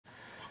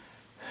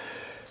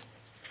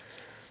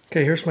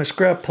Okay, here's my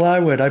scrap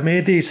plywood. I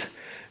made these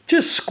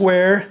just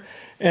square,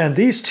 and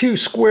these two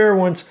square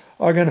ones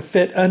are going to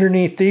fit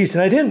underneath these.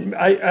 And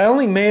I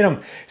only made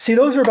them, see,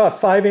 those are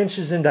about 5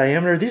 inches in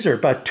diameter. These are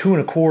about 2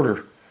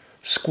 1/4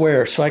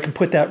 square. So I can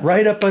put that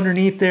right up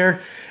underneath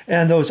there.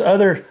 And those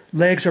other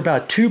legs are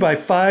about 2 by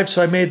 5.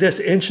 So I made this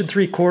 1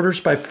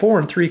 3/4 by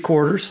 4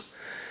 3/4.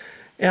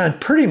 And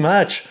pretty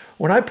much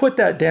when I put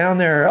that down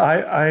there,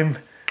 I'm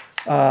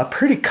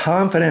pretty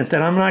confident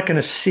that I'm not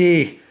going to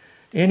see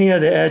any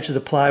of the edge of the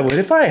plywood.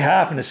 If I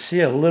happen to see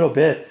a little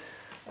bit,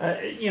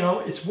 you know,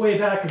 it's way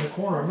back in the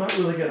corner. I'm not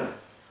really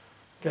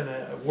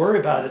gonna worry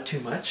about it too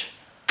much.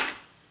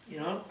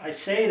 You know, I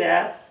say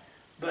that,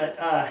 but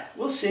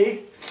we'll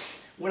see.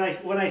 When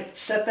I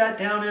set that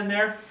down in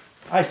there,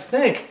 I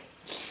think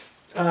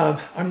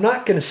I'm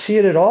not going to see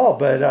it at all.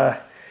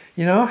 But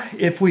you know,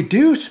 if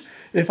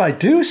I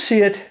do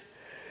see it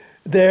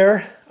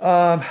there,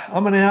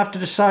 I'm going to have to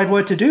decide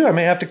what to do. I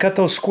may have to cut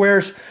those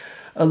squares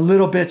a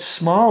little bit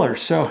smaller.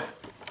 So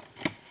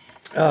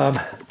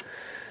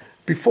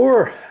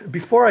before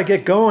I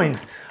get going,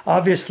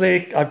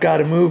 obviously I've got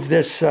to move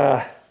this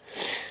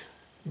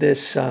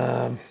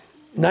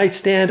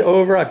nightstand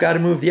over. I've got to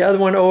move the other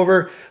one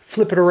over,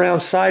 flip it around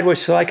sideways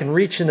so I can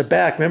reach in the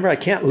back. Remember, I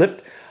can't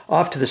lift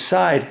off to the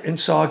side, and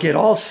so I'll get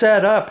all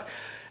set up,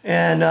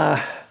 and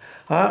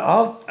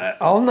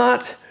I'll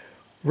not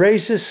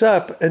raise this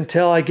up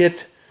until I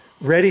get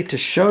ready to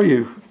show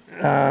you,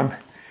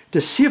 to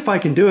see if I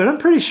can do it. I'm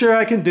pretty sure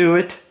I can do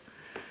it.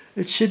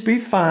 It should be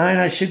fine.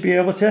 I should be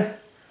able to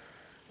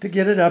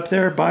get it up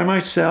there by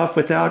myself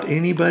without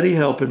anybody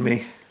helping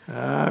me.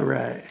 All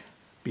right,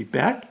 be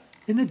back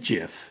in a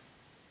jiff.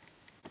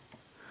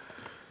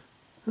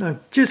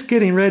 I'm just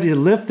getting ready to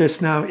lift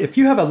this now. If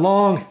you have a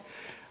long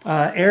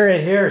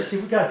area here, see,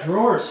 we've got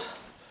drawers.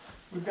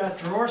 We've got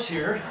drawers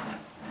here,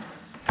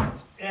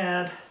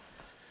 and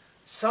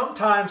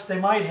sometimes they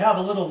might have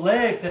a little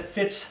leg that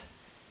fits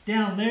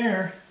down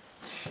there,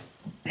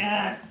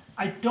 and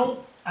I don't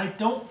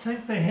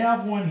think they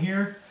have one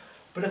here.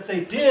 But if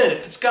they did,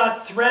 if it's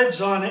got threads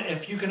on it,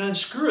 if you can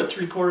unscrew it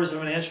 3/4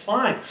 of an inch,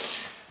 fine.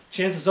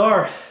 Chances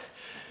are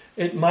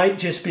it might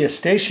just be a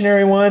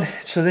stationary one.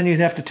 So then you'd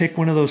have to take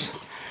one of those.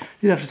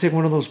 You'd have to take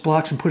one of those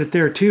blocks and put it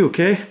there too.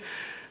 Okay.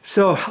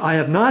 So I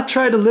have not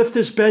tried to lift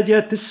this bed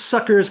yet. This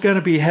sucker is going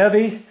to be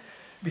heavy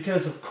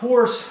because, of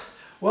course,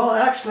 well,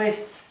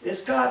 actually,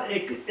 it's got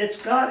a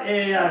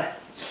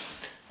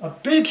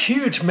big,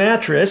 huge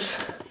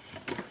mattress.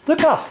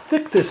 Look how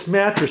thick this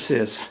mattress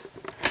is.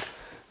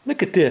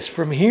 Look at this,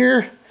 from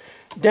here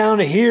down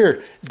to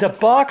here. The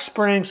box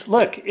springs,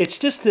 look, it's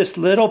just this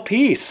little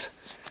piece,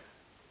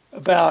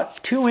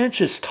 about 2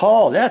 inches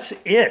tall. That's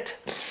it.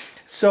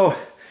 So,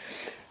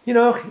 you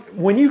know,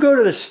 when you go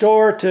to the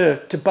store to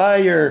buy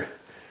your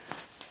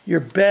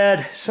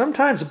bed,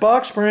 sometimes the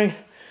box spring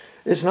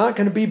is not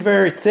going to be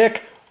very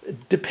thick,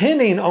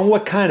 depending on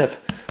what kind of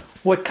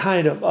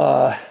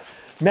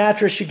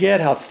mattress you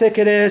get, how thick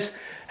it is,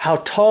 how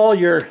tall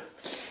your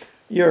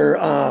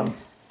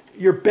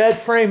bed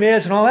frame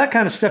is, and all that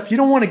kind of stuff. You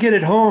don't want to get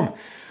it home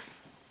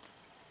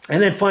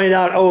and then find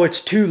out, oh,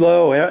 it's too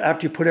low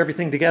after you put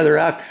everything together,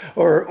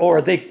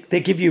 or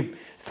they give you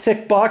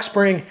thick box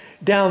spring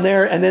down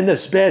there and then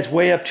this bed's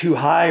way up too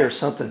high or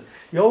something.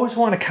 You always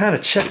want to kind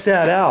of check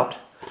that out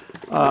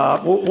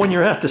when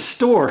you're at the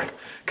store,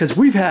 because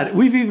we've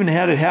even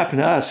had it happen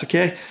to us.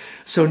 Okay,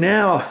 so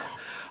now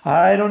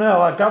I don't know.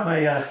 I've got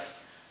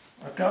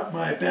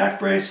my back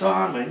brace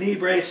on, my knee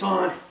brace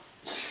on.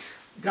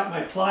 Got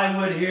my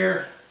plywood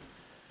here,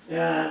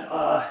 and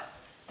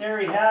there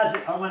he has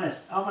it. I'm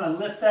gonna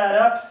lift that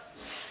up,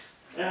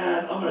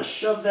 and I'm gonna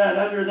shove that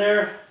under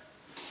there.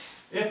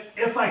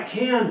 If I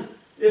can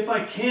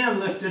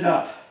lift it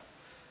up.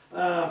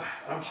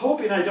 I'm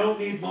hoping I don't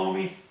need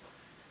Momi.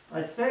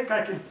 I think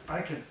I can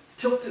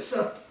tilt this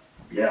up.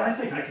 Yeah, I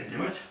think I can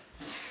do it.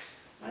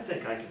 I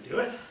think I can do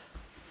it.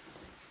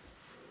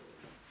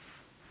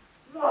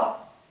 Oh,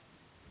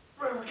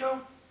 there we go.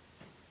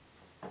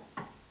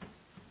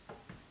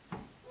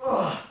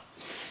 Oh,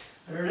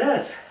 there it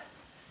is.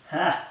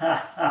 Ha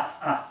ha ha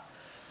ha.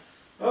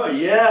 Oh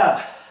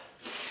yeah.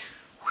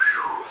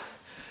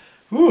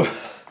 Whew.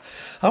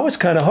 That was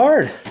kind of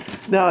hard.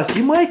 Now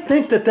you might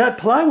think that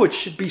plywood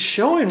should be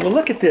showing. Well,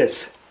 look at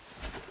this.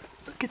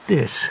 Look at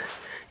this.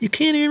 You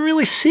can't even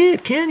really see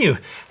it, can you?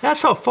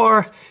 That's how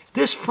far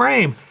this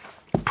frame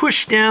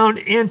pushed down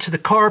into the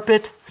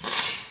carpet,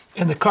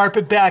 and the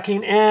carpet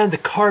backing, and the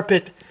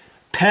carpet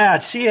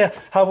pad. See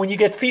how when you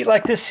get feet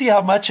like this, see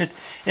how much it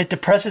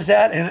depresses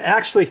that, and it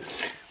actually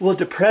will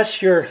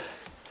depress your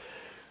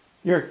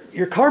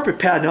carpet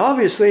pad. Now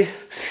obviously,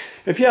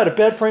 if you had a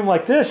bed frame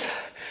like this,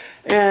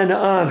 and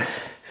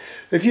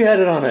if you had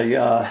it on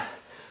a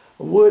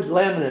wood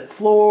laminate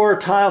floor,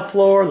 tile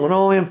floor,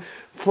 linoleum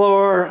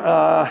floor,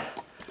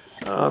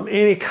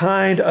 any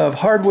kind of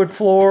hardwood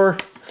floor,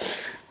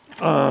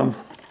 of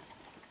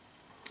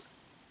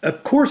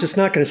course it's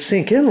not going to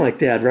sink in like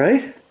that,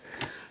 right?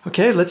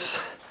 Okay, not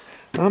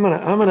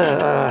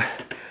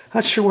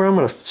sure where I'm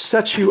gonna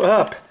set you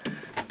up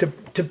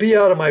to be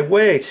out of my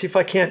way. See if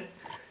I can't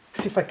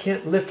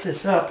lift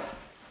this up.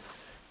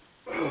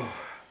 Oh.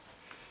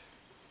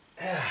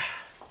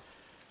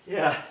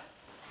 Yeah.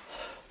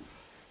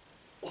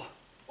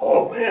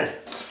 Oh man,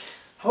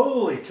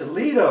 holy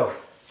Toledo.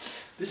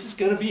 This is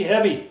gonna be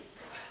heavy.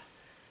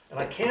 And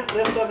I can't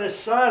lift on this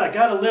side. I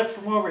gotta lift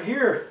from over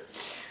here.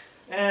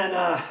 And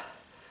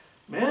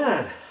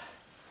man,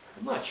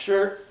 I'm not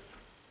sure.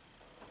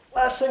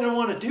 Last thing I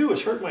want to do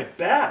is hurt my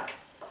back.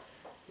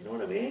 You know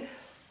what I mean?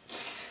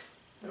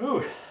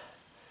 Ooh,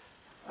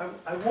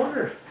 I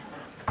wonder,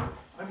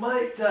 I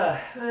might,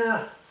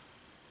 I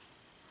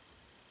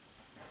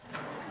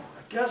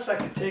guess I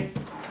could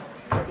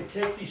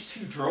take these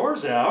two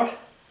drawers out.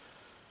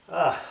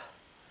 I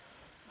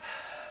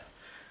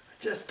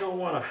just don't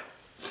want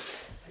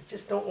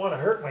to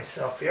hurt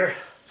myself here.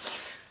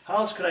 How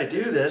else could I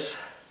do this?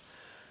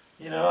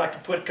 You know, I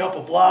could put a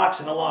couple blocks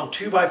and a long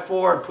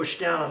 2x4 and push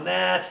down on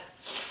that.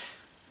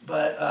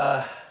 But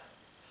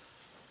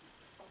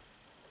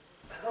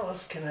how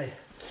else can I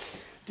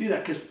do that?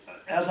 Because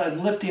as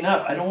I'm lifting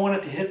up, I don't want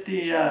it to hit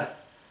the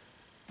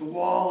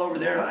wall over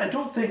there. I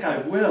don't think I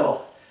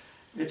will.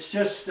 It's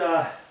just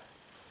I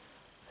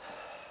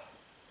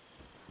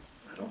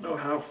don't know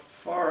how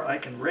far I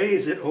can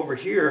raise it over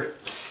here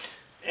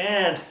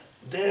and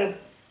then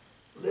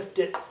lift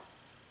it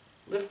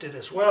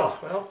as well.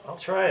 Well, I'll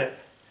try it.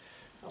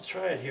 I'll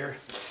try it here.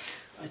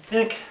 I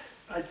think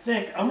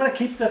I'm going to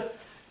keep the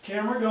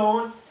camera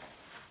going.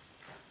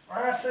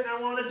 Last thing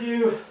I want to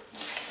do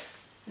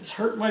is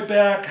hurt my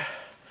back.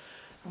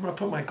 I'm going to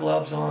put my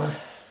gloves on.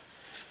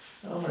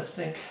 I'm going to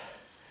think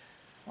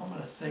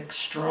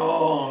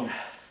strong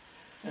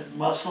and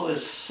muscle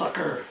is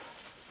sucker.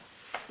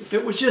 If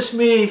it was just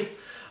me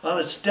on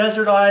this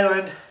desert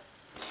island,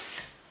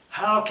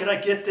 how can I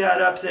get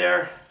that up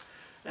there?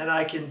 And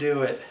I can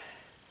do it.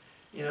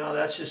 You know,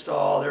 that's just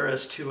all there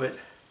is to it.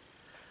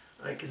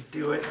 I can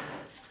do it.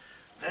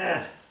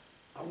 Man,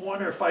 I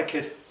wonder if I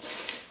could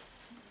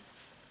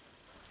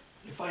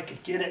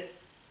get it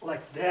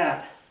like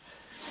that.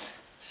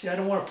 See, I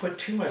don't want to put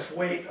too much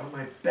weight on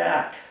my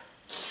back.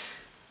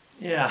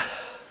 Yeah,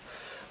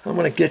 I'm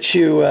going to get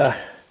you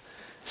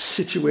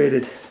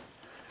situated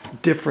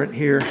different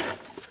here.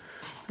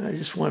 I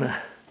just want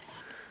to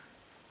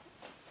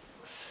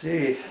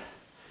see,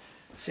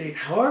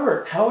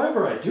 however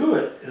I do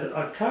it,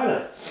 I'm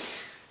kind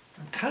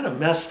of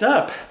messed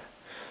up.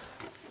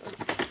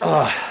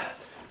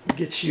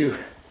 Get you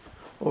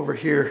over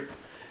here.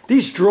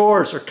 These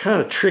drawers are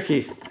kind of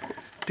tricky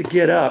to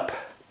get up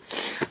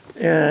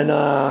and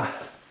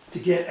to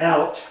get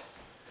out,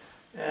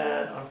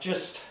 and I'm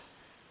just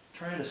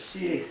trying to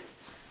see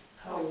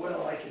how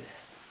well I can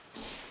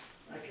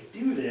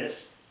do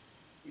this.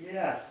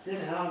 Yeah,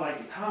 then how am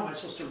I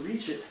supposed to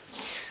reach it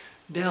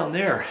down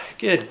there?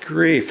 Good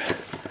grief.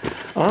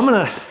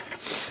 I'm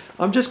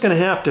just gonna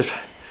have to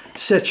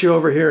set you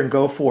over here and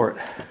go for it.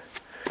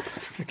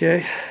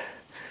 Okay?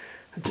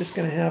 I'm just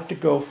gonna have to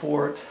go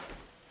for it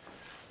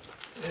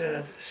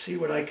and see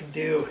what I can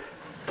do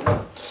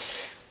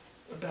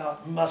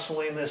about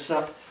muscling this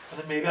up, and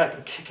then maybe I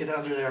can kick it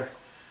under there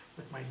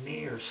with my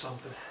knee or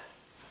something.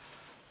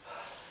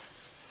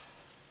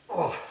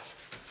 Oh.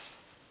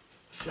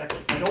 See, I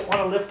don't want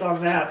to lift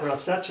on that, or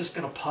else that's just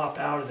going to pop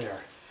out of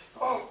there.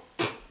 Oh,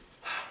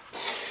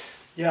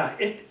 yeah,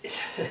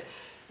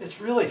 it's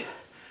really,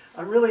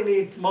 I really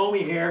need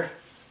Momi here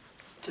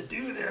to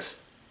do this.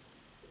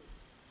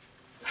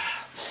 I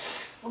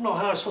don't know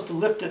how I'm supposed to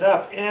lift it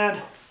up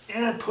and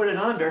put it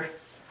under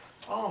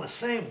all in the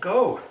same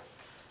go.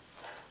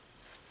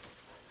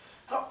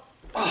 Oh,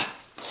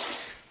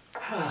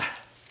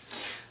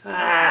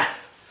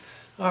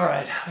 all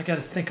right, I got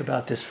to think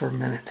about this for a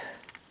minute.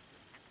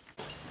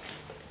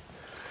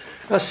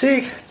 Now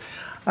see,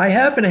 I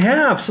happen to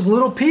have some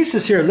little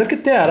pieces here. Look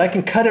at that. I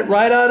can cut it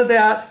right out of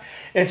that.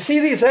 And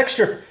see these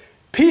extra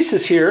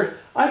pieces here?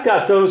 I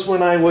got those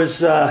when I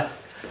was,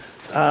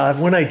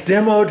 when I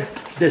demoed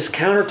this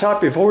countertop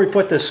before we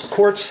put this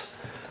quartz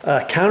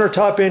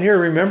countertop in here.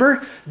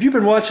 Remember? If you've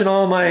been watching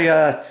all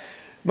my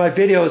my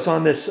videos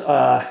on this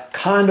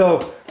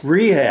condo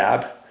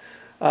rehab,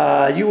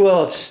 you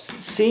will have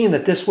seen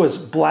that this was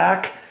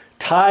black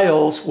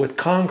tiles with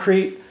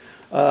concrete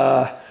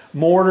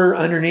mortar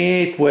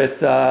underneath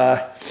with,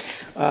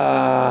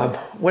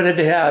 what did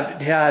it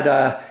have? It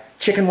had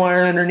chicken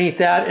wire underneath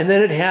that, and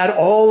then it had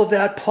all of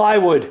that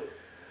plywood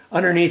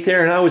underneath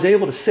there, and I was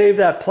able to save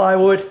that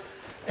plywood,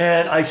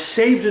 and I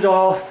saved it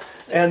all,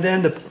 and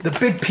then the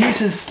big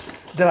pieces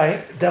that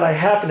I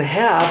happen to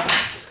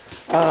have,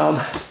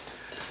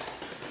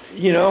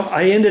 you know,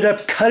 I ended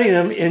up cutting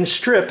them in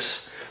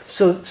strips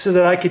so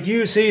that I could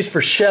use these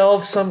for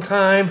shelves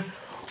sometime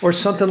or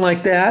something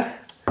like that.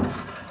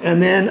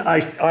 And then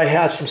I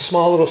had some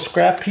small little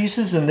scrap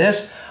pieces in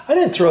this. I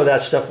didn't throw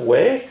that stuff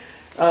away.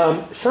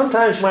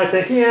 Sometimes you might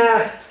think,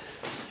 yeah,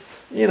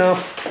 you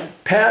know,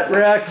 Pat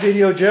Rack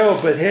Video Joe,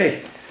 but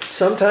hey,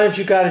 sometimes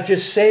you got to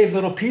just save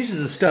little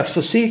pieces of stuff.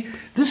 So see,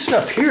 this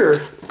stuff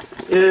here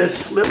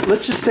is,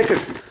 let's just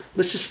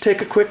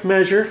take a quick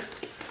measure.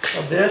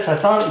 of this. I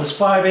thought it was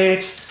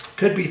 5/8,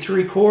 could be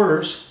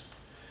 3/4.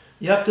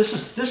 Yep, this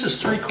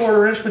is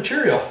 3/4 inch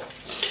material.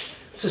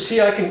 So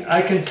see, I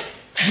can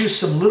use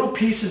some little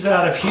pieces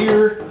out of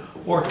here,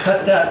 or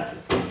cut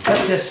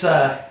this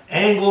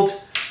angled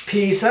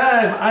piece.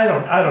 I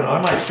don't know.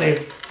 I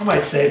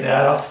might save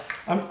that.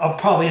 I'll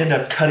probably end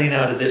up cutting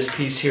out of this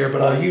piece here,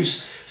 but I'll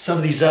use some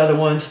of these other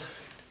ones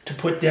to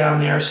put down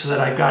there so that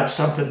I've got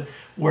something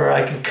where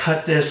I can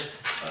cut this,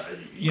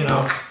 you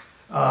know.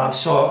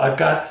 So I've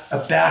got a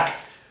back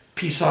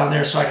piece on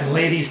there so I can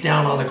lay these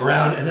down on the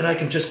ground, and then I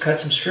can just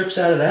cut some strips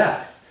out of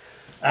that.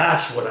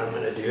 That's what I'm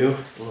going to do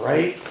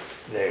right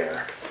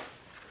there.